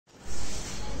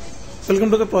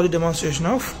Welcome to the project demonstration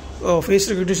of face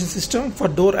recognition system for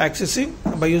door accessing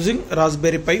by using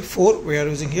Raspberry Pi 4 we are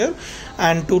using here.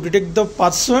 And to detect the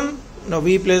person,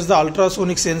 we place the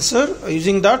ultrasonic sensor.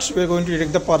 Using that we are going to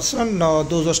detect the person,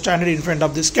 those are standing in front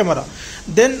of this camera.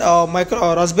 Then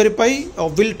Raspberry Pi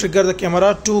will trigger the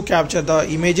camera to capture the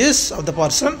images of the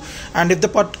person, and if the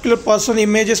particular person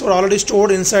images are already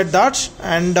stored inside that,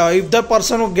 and if the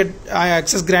person will get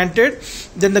access granted,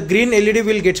 then the green LED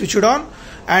will get switched on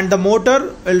and the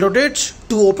motor will rotate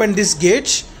to open this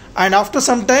gate, and after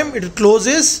some time it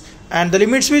closes, and the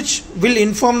limit switch will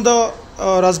inform the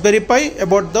Raspberry Pi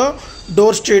about the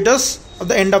door status at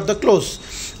the end of the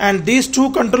close. And these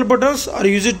two control buttons are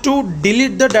used to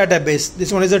delete the database.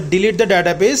 This one is a delete the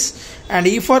database, and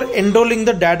E for enrolling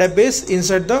the database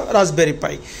inside the Raspberry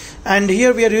Pi. And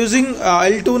here we are using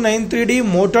L293D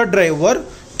motor driver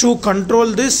to control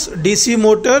this DC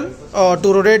motor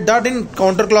to rotate that in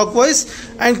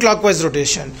counterclockwise and clockwise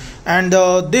rotation. And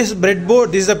this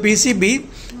breadboard, this is a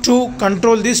PCB to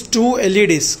control these two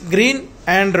LEDs, green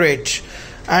and red.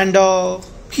 And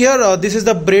here this is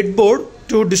the breadboard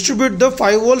to distribute the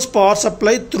 5 volts power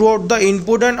supply throughout the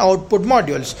input and output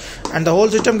modules, and the whole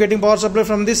system getting power supply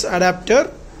from this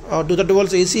adapter to 30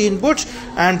 volts AC inputs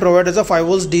and provide as a 5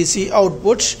 volts DC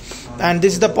outputs. And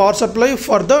this is the power supply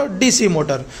for the DC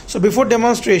motor. So before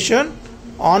demonstration,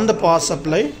 on the power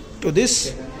supply to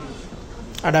this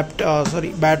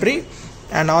battery,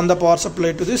 and on the power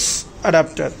supply to this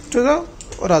adapter to the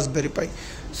Raspberry Pi.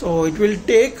 So it will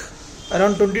take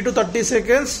around 20 to 30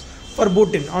 seconds for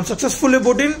booting. On successfully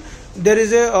booting, there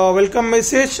is a welcome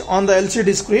message on the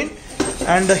LCD screen.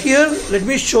 And here let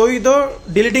me show you the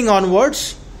deleting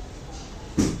onwards.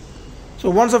 So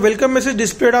once a welcome message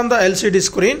displayed on the LCD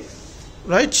screen,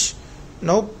 right,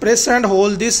 now press and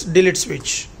hold this delete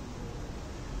switch.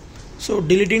 So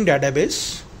deleting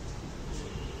database.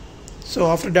 So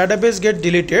after database get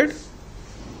deleted,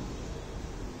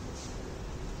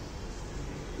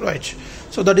 right,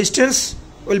 so the distance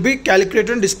will be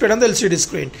calculated and displayed on the LCD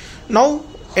screen. Now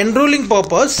enrolling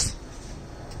purpose,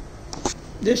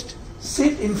 just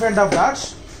sit in front of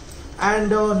that, and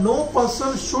no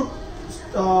person should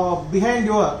behind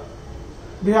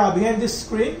this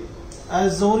screen,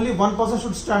 as only one person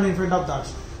should stand in front of that.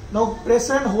 Now press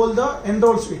and hold the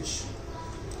enroll switch.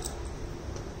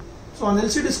 So on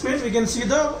LCD screen we can see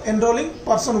the enrolling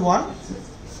person 1.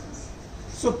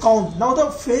 So count. Now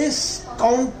the face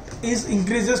count is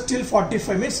increases till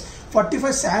 45 means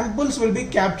 45 samples will be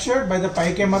captured by the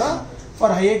Pi camera for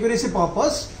high accuracy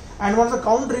purpose. And once the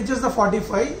count reaches the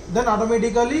 45, then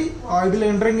automatically it will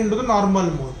entering into the normal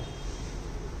mode.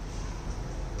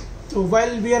 So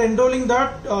while we are enrolling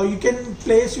that, you can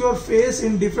place your face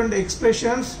in different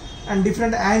expressions and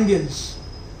different angles.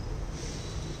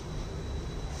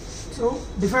 So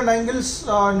different angles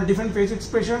and different face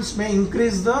expressions may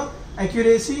increase the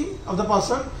accuracy of the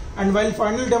person. And while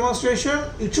final demonstration,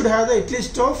 it should have at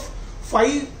least of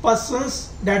 5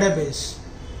 persons database.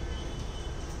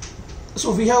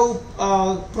 So we have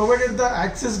provided the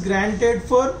access granted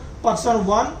for person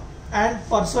 1 and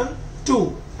person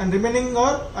 2, and remaining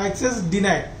are access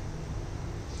denied.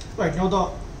 Right, now the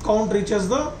count reaches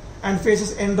the and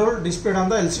faces enrolled displayed on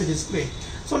the LCD screen.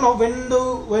 So now when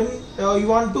you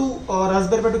want to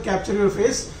Raspberry Pi to capture your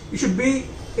face, you should be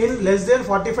in less than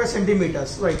 45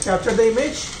 centimeters. Right, capture the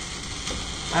image,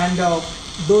 and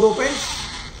door opens,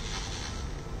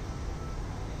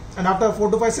 and after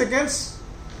 4 to 5 seconds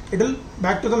it will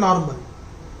back to the normal.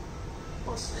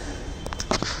 Pause.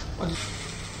 One second.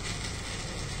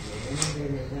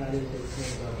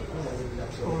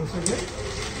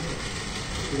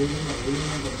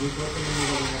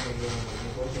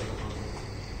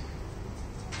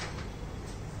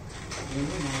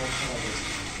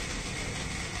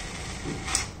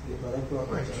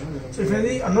 Right. So if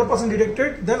any unknown person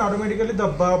detected, then automatically the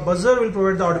buzzer will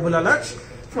provide the audible alert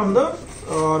from the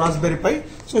Raspberry Pi.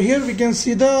 So here we can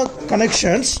see the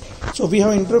connections. So we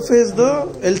have interfaced the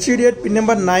LCD at pin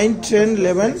number 9, 10,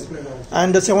 11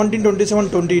 and 17, 27,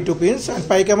 22 pins, and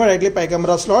Pi camera directly Pi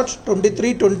camera slots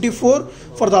 23, 24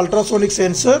 for the ultrasonic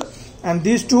sensor, and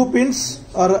these 2 pins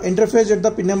are interfaced at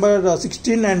the pin number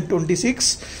 16 and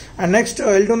 26, and next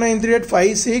L293 at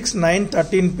 5, 6, 9,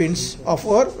 13 pins of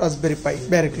our Raspberry Pi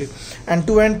directly, and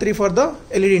 2 and 3 for the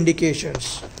LED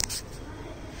indications.